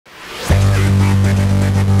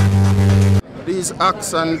these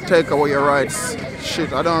acts and take away your rights,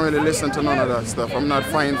 shit, I don't really listen to none of that stuff. I'm not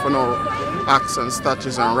fighting for no acts and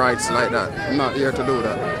statues and rights like that. I'm not here to do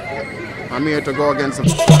that. I'm here to go against them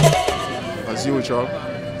as usual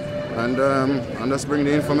and just bring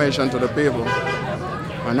the information to the people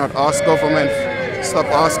and not ask government, stop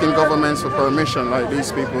asking governments for permission like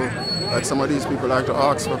these people, like some of these people like to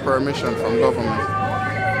ask for permission from government.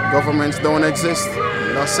 Governments don't exist.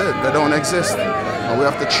 That's it, they don't exist. And we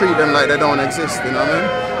have to treat them like they don't exist, you know what I mean?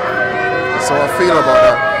 That's how I feel about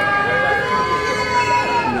that.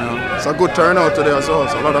 You know, it's a good turnout today as well,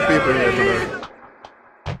 so a lot of people here today.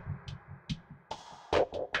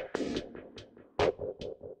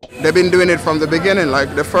 They've been doing it from the beginning,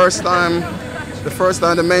 like the first time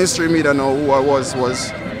the mainstream media know who I was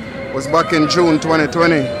back in June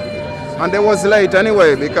 2020. And they was late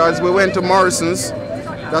anyway, because we went to Morrison's.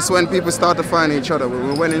 That's when people start to find each other.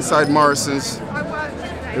 We went inside Morrison's.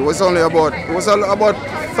 It was about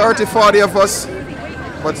 30, 40 of us,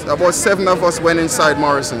 but about 7 of us went inside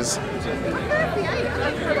Morrison's.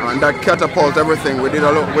 And that catapulted everything. We did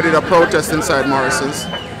a protest inside Morrison's.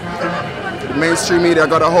 The mainstream media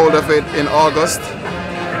got a hold of it in August.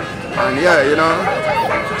 And yeah, you know.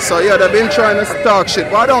 So yeah, they've been trying to talk shit,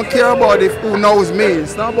 but I don't care about who knows me.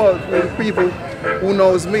 It's not about the people who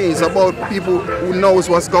knows me. It's about people who knows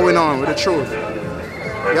what's going on with the truth.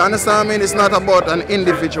 You understand what I mean? It's not about an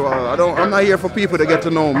individual. I'm not here for people to get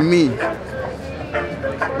to know me,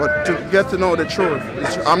 but to get to know the truth.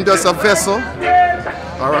 I'm just a vessel,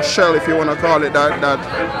 or a shell if you want to call it that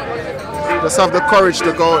just have the courage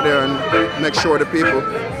to go out there and make sure the people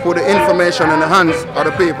put the information in the hands of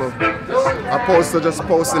the people, opposed to just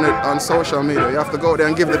posting it on social media. You have to go there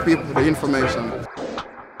and give the people the information.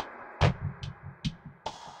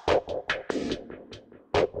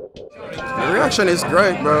 The reaction is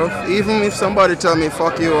great, bro. Even if somebody tell me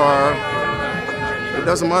fuck you, or it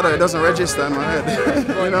doesn't matter, it doesn't register in my head.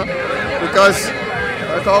 You know? Because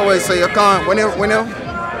like I always say, you can't, when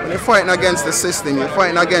you're fighting against the system, you're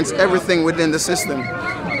fighting against everything within the system.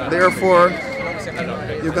 Therefore,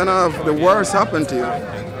 you're gonna have the worst happen to you.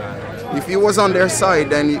 If you was on their side,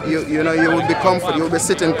 then you know you would be comfortable, you would be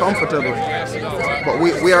sitting comfortable. But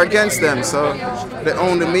we are against them, so they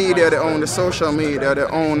own the media, they own the social media, they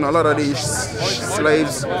own a lot of these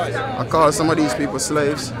slaves. I call some of these people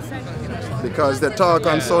slaves because they talk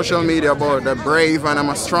on social media about they're brave and I'm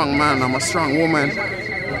a strong man, I'm a strong woman.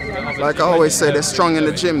 Like I always say, they're strong in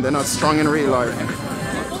the gym, they're not strong in real life.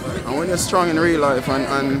 And when you're strong in real life,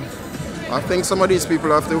 and I think some of these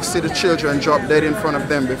people have to see the children drop dead in front of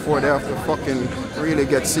them before they have to fucking really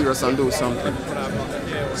get serious and do something.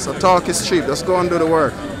 So talk is cheap, just go and do the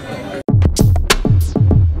work.